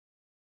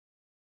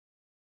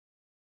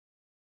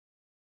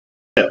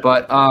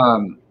But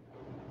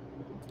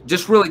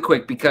just really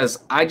quick, because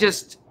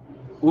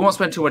we won't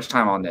spend too much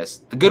time on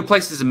this. The Good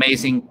Place is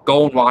amazing.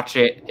 Go and watch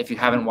it if you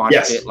haven't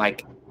watched it.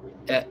 Like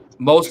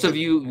most of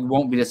you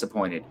won't be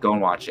disappointed. Go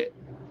and watch it.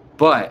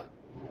 But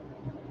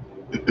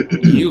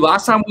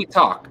last time we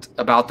talked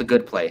about The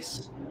Good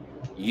Place,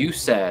 you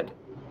said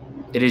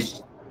it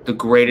is the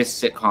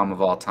greatest sitcom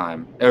of all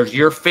time, or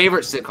your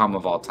favorite sitcom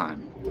of all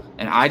time.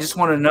 And I just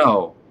want to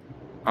know,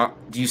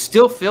 do you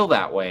still feel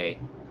that way?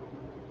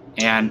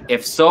 And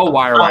if so,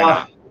 why or why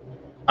not?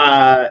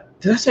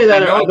 Did I say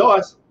that?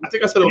 I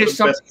think I said it was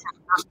the best. For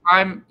the first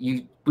time,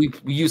 we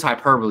use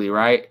hyperbole,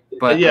 right?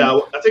 But yeah,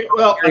 I think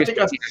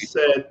I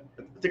said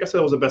it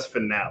was the best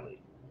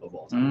finale of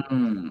all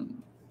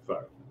time.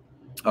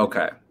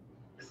 Okay.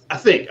 I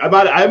think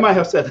I might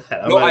have said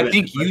that. I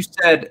think you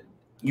said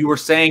you were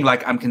saying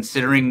like I'm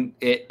considering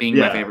it being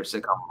my favorite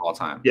sitcom of all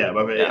time. Yeah,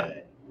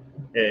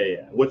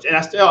 yeah. Which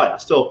I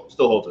still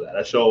hold to that.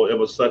 That show, it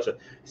was such a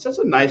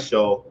nice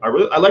show.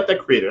 I like that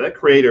creator. That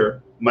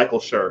creator, Michael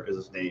Schur is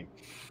his name.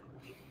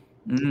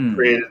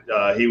 Created.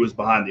 He was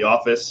behind The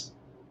Office,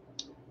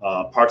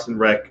 Parks and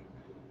Rec,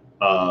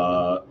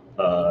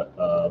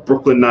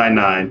 Brooklyn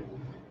Nine-Nine,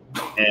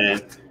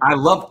 and I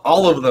love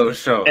all of those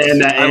shows. And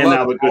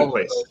now The Good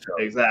Place.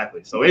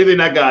 Exactly. So anything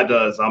that guy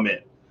does, I'm in.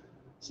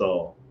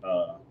 So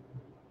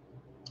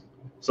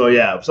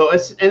yeah. So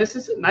it's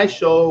just a nice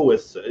show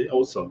with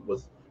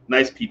with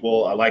nice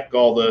people. I like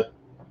the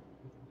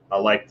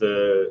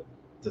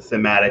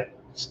thematic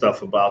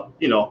stuff about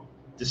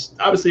just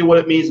obviously what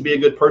it means to be a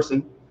good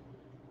person.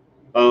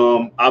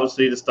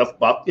 Obviously the stuff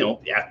about the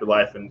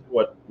afterlife and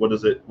what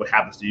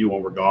happens to you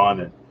when we're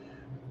gone, and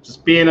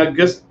just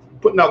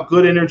putting out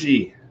good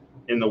energy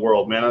in the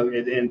world, man,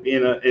 and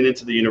being and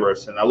into the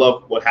universe. And I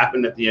love what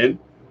happened at the end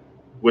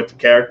with the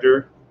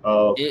character.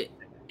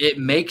 It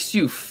makes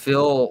you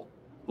feel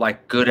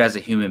like good as a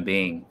human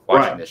being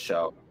watching this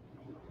show,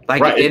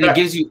 and it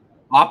gives you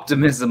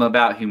optimism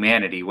about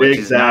humanity, which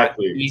is not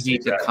easy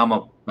to come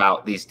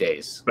about these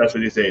days.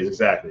 Especially these days,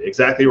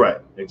 exactly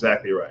right.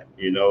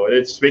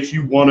 It just makes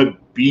you want to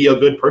be a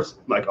good person,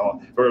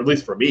 or at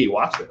least for me,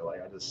 watching it.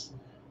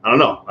 I don't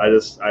know.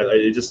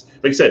 It just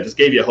like I said, just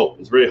gave you hope.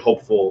 It's very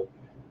hopeful.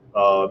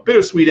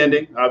 Bittersweet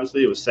ending.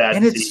 Obviously, it was sad.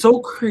 And it's so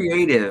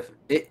creative.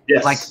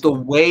 Like the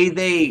way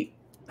they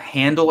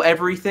handle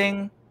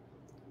everything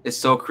is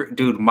so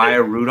dude.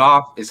 Maya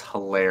Rudolph is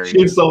hilarious.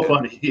 She's so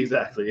funny.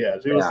 Exactly. Yeah,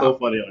 she was so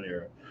funny on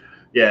here.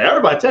 Yeah,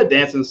 everybody. Ted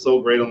Danson's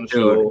so great on the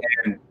show.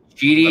 And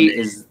Chidi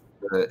is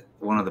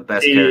one of the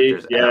best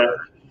characters ever.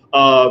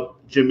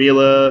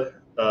 Jamila,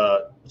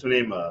 what's her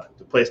name?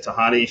 To place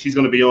Tahani. She's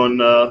going to be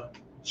on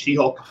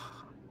She-Hulk.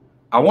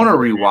 I want to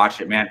rewatch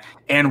it, man.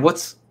 And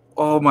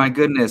oh my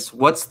goodness,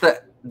 what's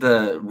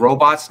the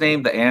robot's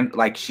name?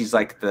 She's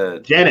like the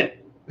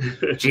Janet.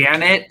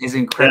 Janet is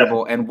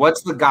incredible. Yeah. And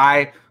what's the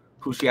guy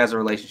who she has a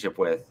relationship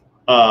with?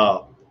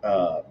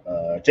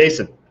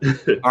 Jason.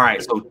 All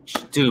right, so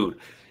dude,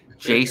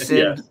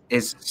 Jason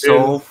is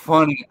so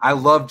funny. I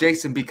love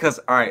Jason because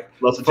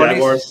loves the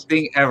Jaguars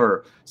thing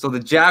ever. So the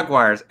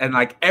Jaguars and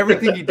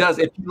everything he does,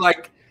 if you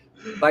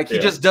he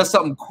just does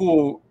something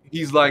cool,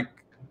 he's like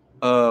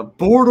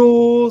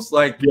Bortles,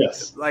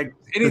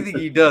 anything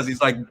he does,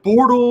 he's like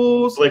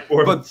Bortles.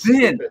 But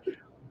then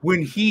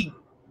when he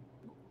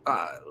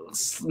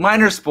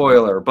minor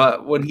spoiler,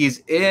 but when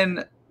he's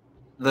in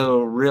the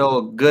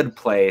real Good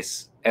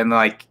Place and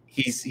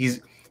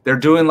they're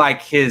doing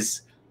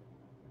his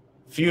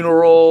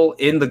funeral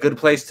in the Good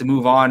Place to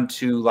move on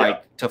to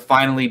to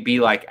finally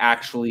be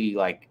actually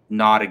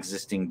not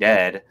existing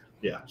dead.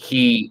 Yeah.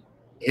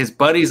 His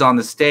buddy's on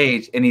the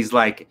stage and he's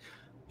like,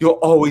 "You'll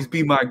always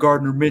be my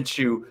Gardner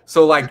Minshew."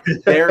 So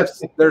they're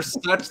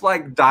such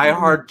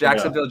diehard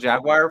Jacksonville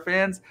Jaguar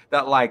fans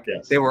that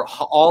they were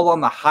all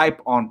on the hype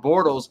on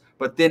Bortles,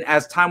 but then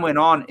as time went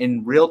on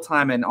in real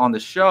time and on the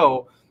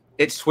show,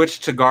 it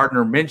switched to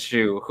Gardner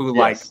Minshew, who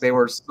they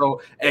were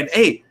so. And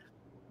hey,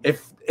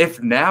 if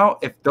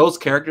those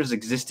characters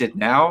existed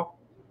now,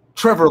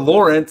 Trevor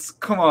Lawrence,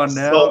 come on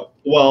now.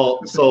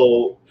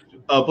 So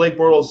Blake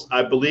Bortles,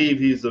 I believe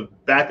he's a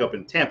backup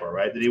in Tampa,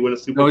 right? Did he win a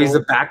Super Bowl? No, he's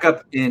a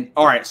backup in.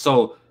 All right,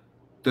 so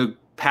the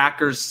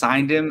Packers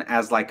signed him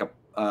as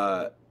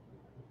to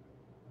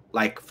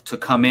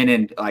come in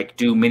and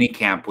do mini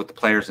camp with the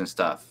players and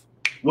stuff.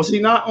 Was he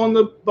not on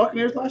the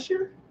Buccaneers last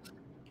year?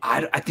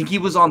 I think he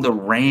was on the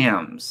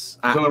Rams.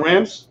 On the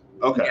Rams?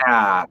 Okay.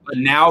 Yeah, but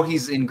now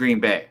he's in Green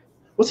Bay.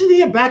 Wasn't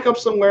he a backup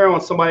somewhere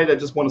on somebody that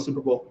just won a Super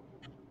Bowl?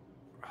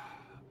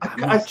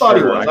 I thought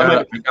he was.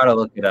 I gotta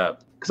look it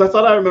up. Because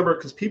I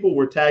remember people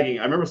were tagging.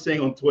 I remember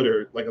seeing on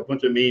Twitter a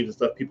bunch of memes and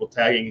stuff, people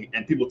tagging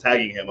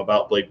him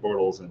about Blake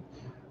Bortles, and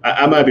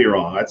I might be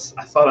wrong.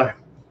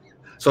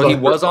 So he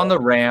was on the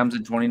Rams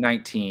in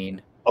 2019.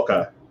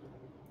 Okay.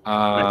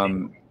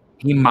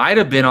 He might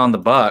have been on the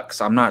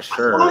Bucks. I'm not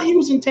sure. I thought he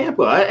was in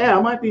Tampa.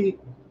 I might be.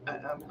 I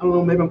don't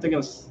know. Maybe I'm thinking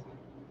of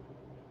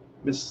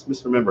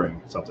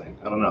misremembering something.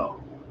 I don't know.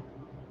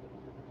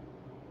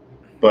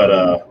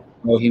 But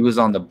well, he was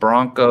on the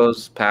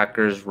Broncos,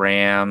 Packers,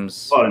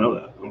 Rams. Oh, I know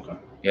that. Okay.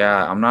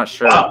 Yeah, I'm not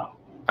sure. Wow.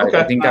 Okay.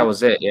 I think that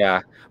was it.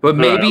 Yeah, but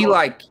maybe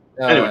like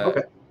anyway.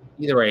 Okay.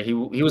 Either way, he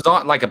was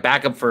on like a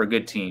backup for a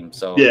good team.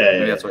 So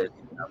yeah, that's what.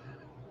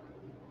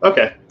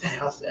 Okay.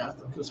 Damn, I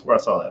swear I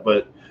saw that,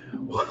 but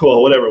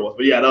well, whatever it was.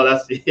 But yeah, no,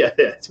 that's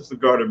it's just a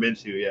Gardner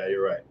Minshew. Yeah,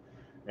 you're right.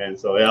 And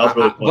so yeah, that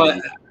was really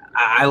funny. But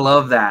I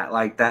love that.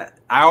 Like that,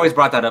 I always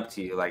brought that up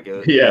to you. Like it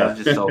was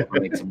just so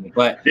funny to me.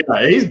 But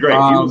yeah, he's great.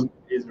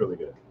 He's really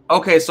good.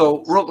 Okay,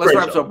 so let's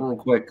wrap this up real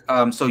quick.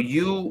 So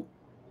you,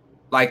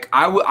 like,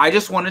 I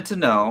just wanted to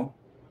know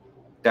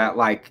that,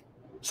 like,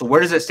 so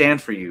where does it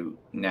stand for you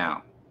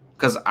now?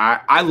 Because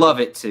I love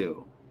it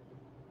too.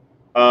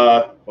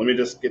 Let me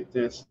just get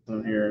this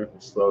on here.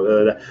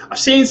 Slow. I've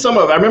seen some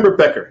of. I remember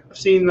Becker. I've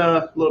seen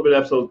a little bit of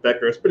episodes of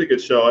Becker. It's a pretty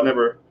good show. I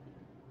never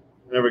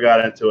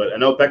got into it. I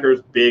know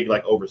Becker's big,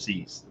 like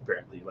overseas,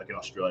 apparently, like in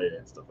Australia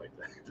and stuff like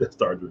that.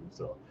 Star Dream.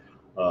 So,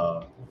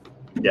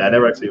 yeah, I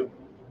never actually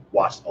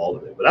watched all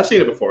of it, but I've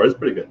seen it before. It's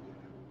pretty good.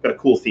 Got a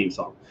cool theme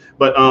song.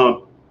 But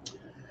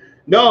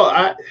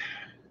no,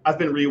 I've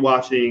been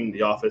rewatching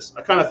The Office.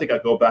 I kind of think I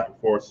go back and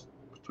forth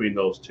between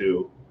those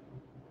two.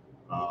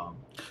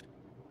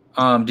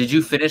 Did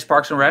you finish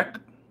Parks and Rec?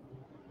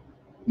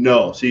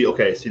 No. See,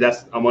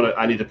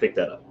 I need to pick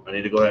that up. I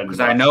need to go ahead and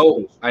because I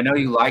know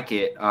you like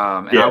it.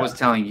 And I was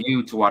telling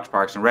you to watch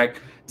Parks and Rec.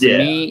 To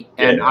me,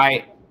 and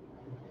I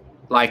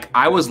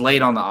was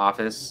late on The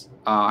Office.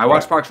 I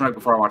watched Parks and Rec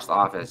before I watched The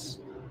Office,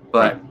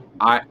 but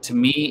to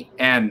me,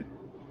 and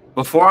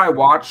before I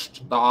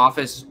watched The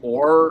Office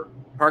or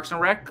Parks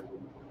and Rec,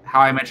 How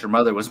I Met Your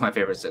Mother was my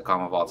favorite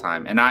sitcom of all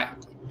time. And I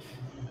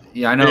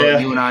know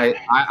you and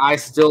I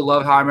still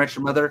love How I Met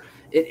Your Mother.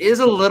 It is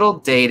a little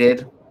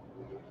dated.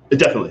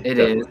 It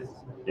is.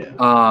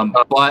 Yeah.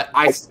 But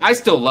I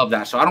still love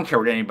that show. I don't care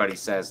what anybody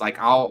says. Like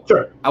I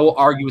will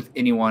argue with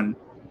anyone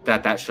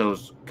that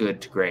show's good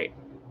to great.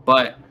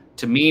 But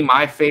to me,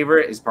 my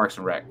favorite is Parks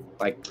and Rec.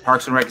 Like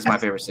Parks and Rec is my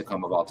favorite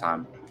sitcom of all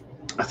time.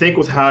 I think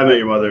with How I Met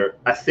Your Mother,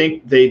 I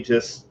think they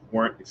just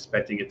weren't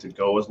expecting it to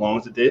go as long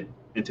as it did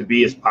and to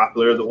be as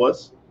popular as it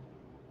was.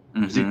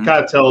 Mm-hmm. You can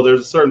kind of tell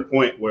there's a certain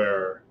point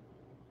where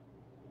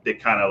they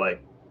kind of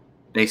like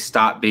they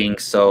stopped being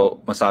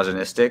so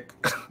misogynistic.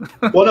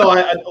 Well,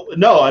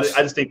 I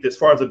just think as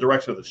far as the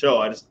direction of the show,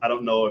 I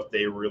don't know if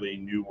they really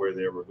knew where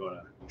they were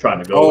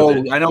trying to go.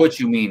 With it. I know what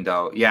you mean,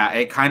 though. Yeah,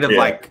 it kind of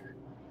like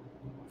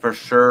for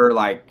sure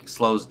like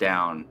slows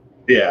down.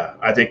 Yeah,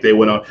 I think they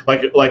went on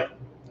like,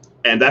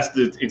 and that's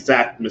the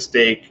exact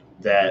mistake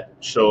that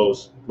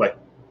shows like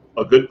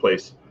A Good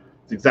Place.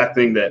 It's the exact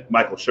thing that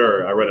Michael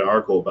Schur, I read an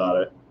article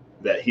about it,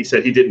 that he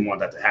said he didn't want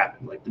that to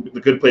happen. Like The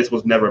Good Place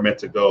was never meant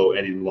to go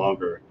any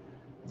longer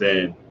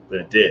than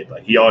it did.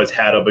 Like he always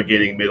had a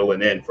beginning, middle,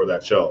 and end for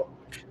that show.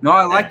 No,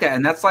 I like that,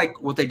 and that's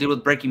like what they did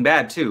with Breaking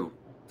Bad too.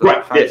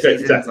 Right? Yeah,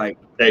 exactly.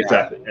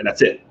 Exactly, and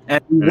that's it.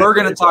 And we're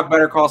going to talk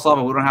Better Call Saul,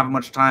 but we don't have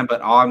much time.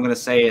 But all I'm going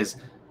to say is,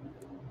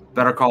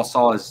 Better Call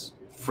Saul is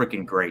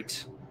freaking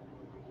great.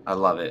 I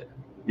love it.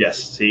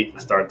 Yes. See, I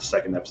started the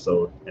second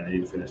episode, and I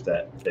need to finish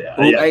that.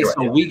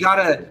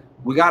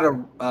 We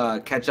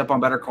gotta catch up on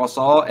Better Call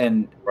Saul,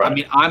 and I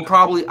mean,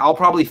 I'll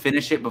probably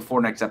finish it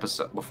before next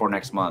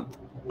month.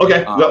 Okay.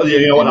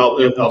 You know what?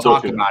 I'll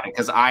talk about it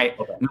because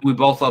we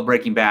both love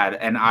Breaking Bad,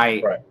 and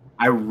I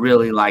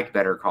really like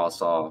Better Call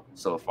Saul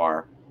so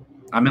far.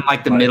 I'm in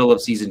like the middle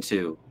of season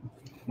 2.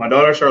 My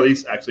daughter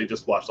Charlize actually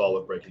just watched all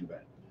of Breaking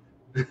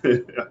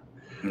Bad.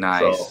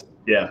 Nice.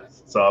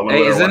 So I'm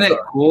isn't it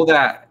cool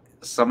that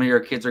some of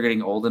your kids are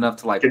getting old enough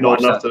to like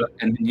watch that,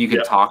 and you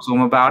can talk to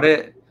them about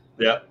it?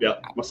 Yeah.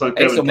 My son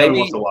Kevin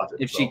wants to watch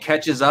it. If she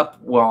catches up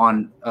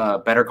on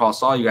Better Call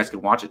Saul, you guys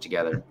can watch it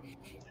together.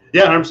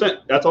 Yeah,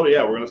 100%. That's all.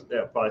 Yeah, we're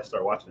gonna probably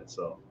start watching it.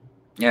 So.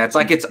 Yeah, it's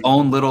like its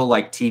own little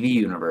like TV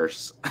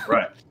universe.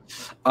 Right.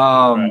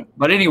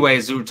 But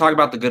anyways, we were talking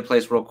about The Good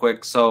Place real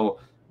quick. So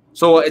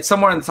it's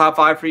somewhere in the top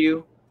 5 for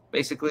you,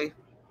 basically.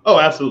 Oh,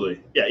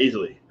 absolutely. Yeah,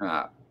 easily.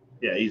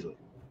 Easily.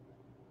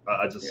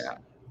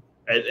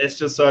 It's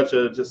just such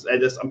a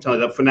I'm telling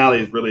you, the finale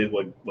is really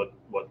what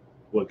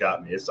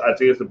got me. I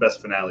think it's the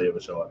best finale of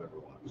a show I've ever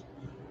watched.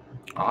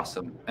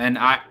 Awesome, and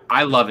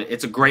I love it.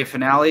 It's a great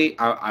finale.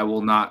 I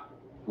will not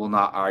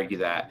argue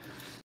that.